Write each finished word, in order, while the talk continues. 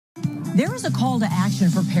There is a call to action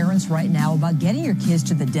for parents right now about getting your kids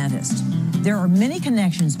to the dentist. There are many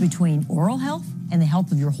connections between oral health and the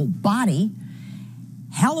health of your whole body.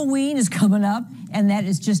 Halloween is coming up, and that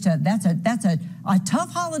is just that's a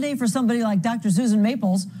tough holiday for somebody like Dr. Susan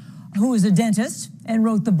Maples, who is a dentist and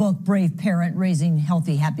wrote the book Brave Parent: Raising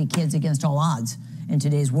Healthy, Happy Kids Against All Odds in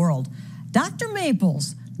Today's World. Dr.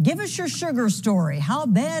 Maples, give us your sugar story. How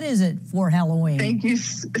bad is it for Halloween? Thank you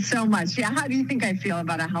so much. Yeah, how do you think I feel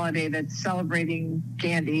about a holiday that's celebrating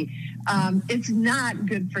candy? It's not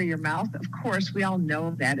good for your mouth. Of course, we all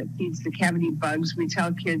know that. It feeds the cavity bugs. We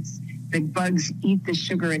tell kids the bugs eat the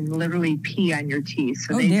sugar and literally pee on your teeth.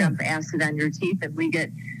 So they dump acid on your teeth, and we get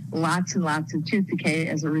lots and lots of tooth decay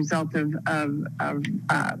as a result of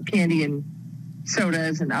candy and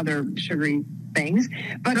sodas and other sugary things.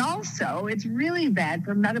 But also, it's really bad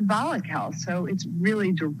for metabolic health. So it's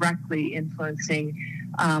really directly influencing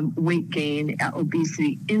weight gain,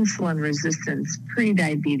 obesity, insulin resistance,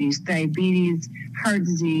 prediabetes, diabetes, heart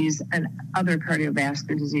disease, and other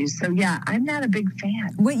cardiovascular disease. So yeah, I'm not a big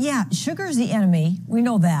fan. Well, yeah, sugar is the enemy. We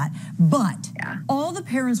know that. But all the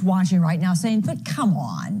parents watching right now saying, but come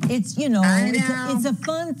on, it's, it's a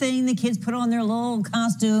fun thing. The kids put on their little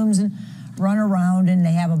costumes and run around, and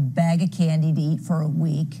they have a bag of candy to eat for a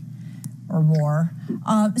week or more.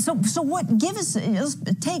 So what? Give us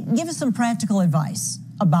some practical advice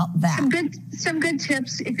about that. Some good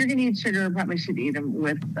tips. If you're going to eat sugar, probably should eat them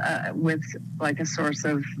with like a source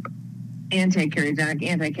of anti-carcinogenic,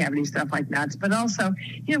 anti-cavity stuff like nuts. But also,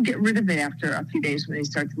 get rid of it after a few days when they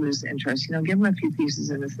start to lose interest. Give them a few pieces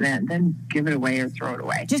in this and that, and then give it away or throw it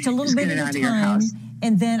away. Just a little bit at a time.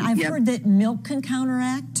 And then I've heard that milk can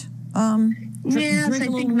counteract. Yes, I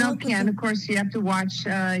think milk can. Of course, you have to watch,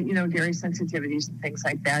 dairy sensitivities and things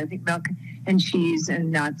like that. I think milk and cheese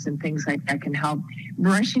and nuts and things like that can help.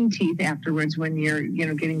 Brushing teeth afterwards when you're,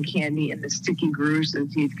 getting candy and the sticky grooves of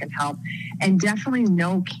the teeth can help. And definitely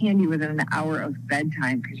no candy within an hour of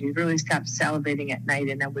bedtime, because you really stop salivating at night,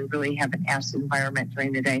 and then we really have an acid environment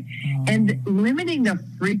during the day. And limiting the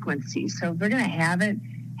frequency. So if they're going to have it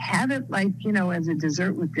like, as a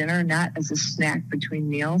dessert with dinner, not as a snack between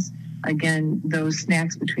meals. Again, those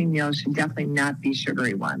snacks between meals should definitely not be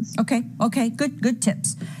sugary ones. Okay, good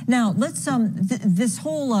tips. Now, let's, this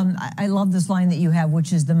whole, I love this line that you have,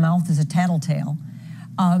 which is the mouth is a tattletale,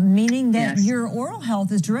 meaning that your oral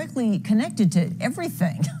health is directly connected to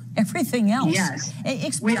everything else. Yes.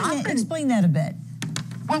 Explain that a bit.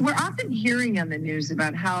 Well, we're often hearing on the news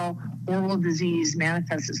about how oral disease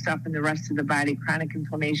manifests itself in the rest of the body, chronic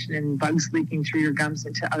inflammation and bugs leaking through your gums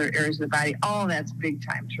into other areas of the body. All that's big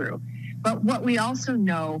time true. But what we also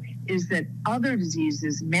know is that other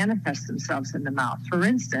diseases manifest themselves in the mouth. For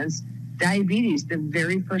instance, diabetes, the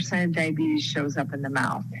very first sign of diabetes shows up in the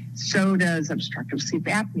mouth. So does obstructive sleep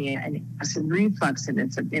apnea and acid reflux and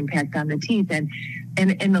its impact on the teeth. And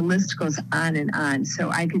the list goes on and on. So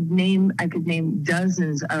I could name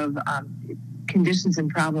dozens of conditions and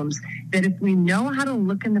problems that if we know how to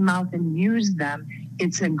look in the mouth and use them,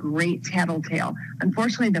 it's a great tattletale.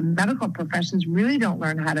 Unfortunately, the medical professions really don't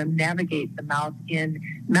learn how to navigate the mouth in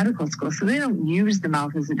medical school, so they don't use the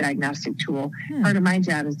mouth as a diagnostic tool. Part of my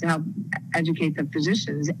job is to help educate the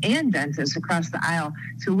physicians and dentists across the aisle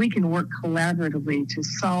so we can work collaboratively to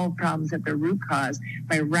solve problems at their root cause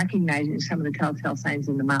by recognizing some of the telltale signs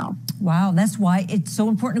in the mouth. Wow, that's why it's so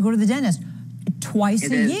important to go to the dentist twice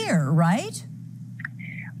a year, right?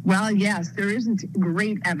 Well, yes, there isn't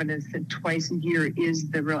great evidence that twice a year is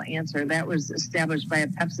the real answer. That was established by a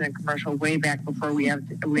Pepsi commercial way back before we ever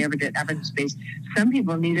did evidence-based. Some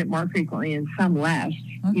people need it more frequently and some less,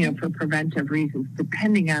 for preventive reasons,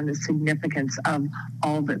 depending on the significance of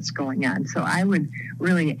all that's going on. So I would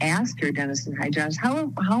really ask your dentist and hygienist,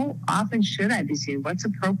 how often should I be seen? What's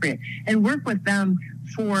appropriate? And work with them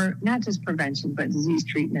for not just prevention, but disease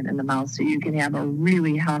treatment in the mouth, so you can have a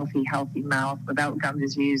really healthy mouth without gum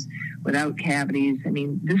disease, without cavities. I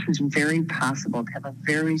mean, this is very possible to have a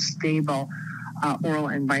very stable oral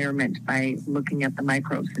environment by looking at the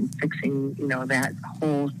microbes and fixing, that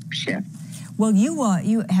whole shift. Well,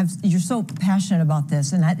 you're so passionate about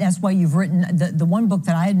this, and that's why you've written the one book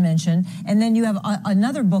that I had mentioned, and then you have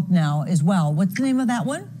another book now as well. What's the name of that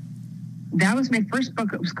one? That was my first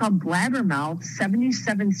book. It was called Blabbermouth,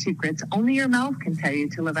 77 Secrets Only Your Mouth Can Tell You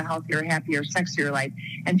to Live a Healthier, Happier, Sexier Life.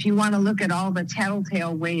 And if you want to look at all the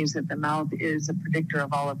tattletale ways that the mouth is a predictor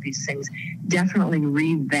of all of these things, definitely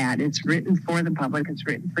read that. It's written for the public. It's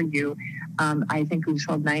written for you. I think we've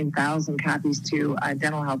sold 9,000 copies to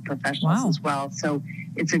dental health professionals as well. So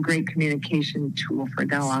it's a great communication tool for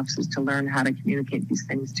dental offices to learn how to communicate these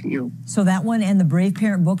things to you. So that one and the Brave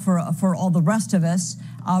Parent book for all the rest of us.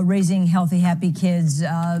 raising healthy, happy kids.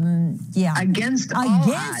 Yeah. Against all odds.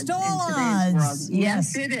 In today's world.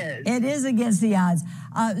 Yes, it is. It is against the odds.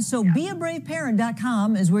 So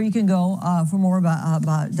beabraveparent.com is where you can go for more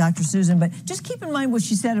about Dr. Susan. But just keep in mind what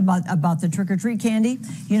she said about the trick-or-treat candy.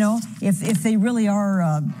 You know, if they really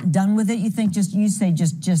are done with it, you say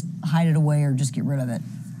just hide it away or just get rid of it.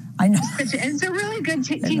 I know. It's a really good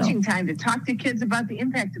teaching time to talk to kids about the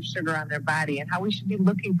impact of sugar on their body and how we should be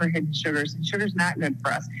looking for hidden sugars. And sugar's not good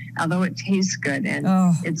for us, although it tastes good. And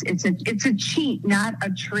it's a cheat, not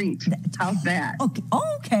a treat. How's that?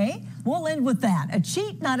 Okay. We'll end with that. A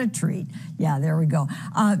cheat, not a treat. Yeah, there we go.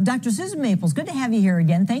 Dr. Susan Maples, good to have you here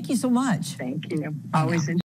again. Thank you so much. Thank you. Always enjoy.